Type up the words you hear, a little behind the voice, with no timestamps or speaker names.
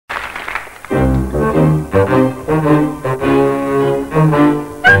Helen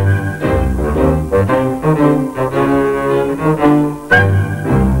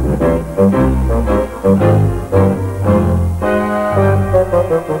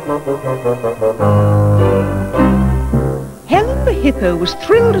the Hippo was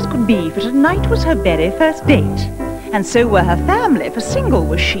thrilled as could be, for tonight was her very first date. And so were her family, for single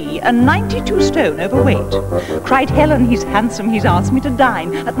was she, and 92 stone overweight. Cried Helen, he's handsome, he's asked me to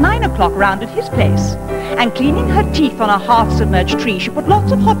dine at 9 o'clock round at his place. And cleaning her teeth on a half-submerged tree, she put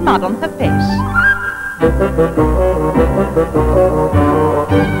lots of hot mud on her face.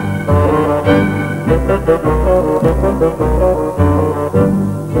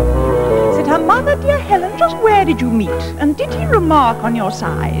 Said her mother, dear Helen, just where did you meet? And did he remark on your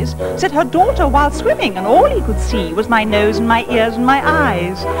size? Said her daughter while swimming, and all he could see was my nose and my ears and my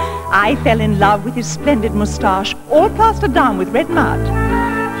eyes. I fell in love with his splendid moustache, all plastered down with red mud.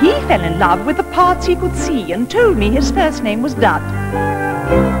 He fell in love with the parts he could see, and told me his first name was Dud.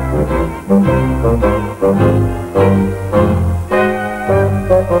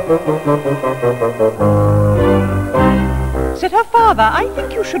 Said her father, I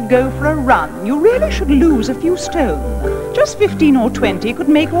think you should go for a run. You really should lose a few stone. Just 15 or 20 could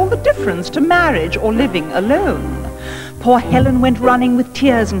make all the difference to marriage or living alone. Poor Helen went running with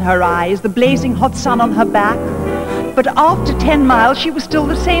tears in her eyes, the blazing hot sun on her back. But after 10 miles she was still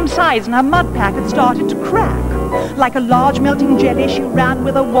the same size, and her mud pack had started to crack. Like a large melting jelly she ran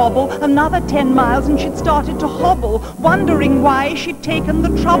with a wobble. Another 10 miles and she'd started to hobble, wondering why she'd taken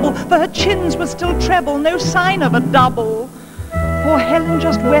the trouble, for her chins were still treble, no sign of a double. Poor Helen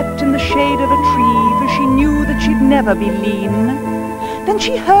just wept in the shade of a tree, for she knew that she'd never be lean. Then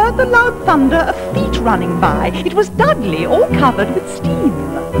she heard the loud thunder of feet running by. It was Dudley, all covered with steam.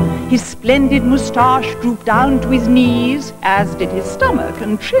 His splendid moustache drooped down to his knees, as did his stomach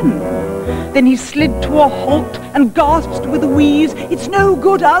and chin. Then he slid to a halt and gasped with a wheeze, it's no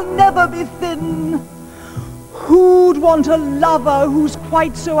good, I'll never be thin. Who'd want a lover who's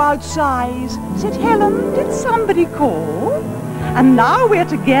quite so outsize? Said Helen, did somebody call? And now we're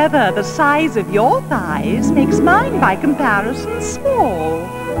together, the size of your thighs makes mine by comparison small.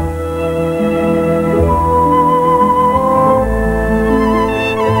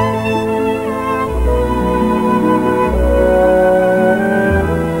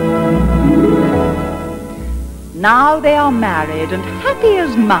 Now they are married and happy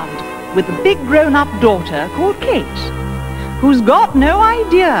as mud, with a big grown-up daughter called Kate, who's got no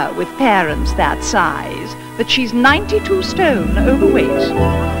idea, with parents that size, that she's 92 stone overweight.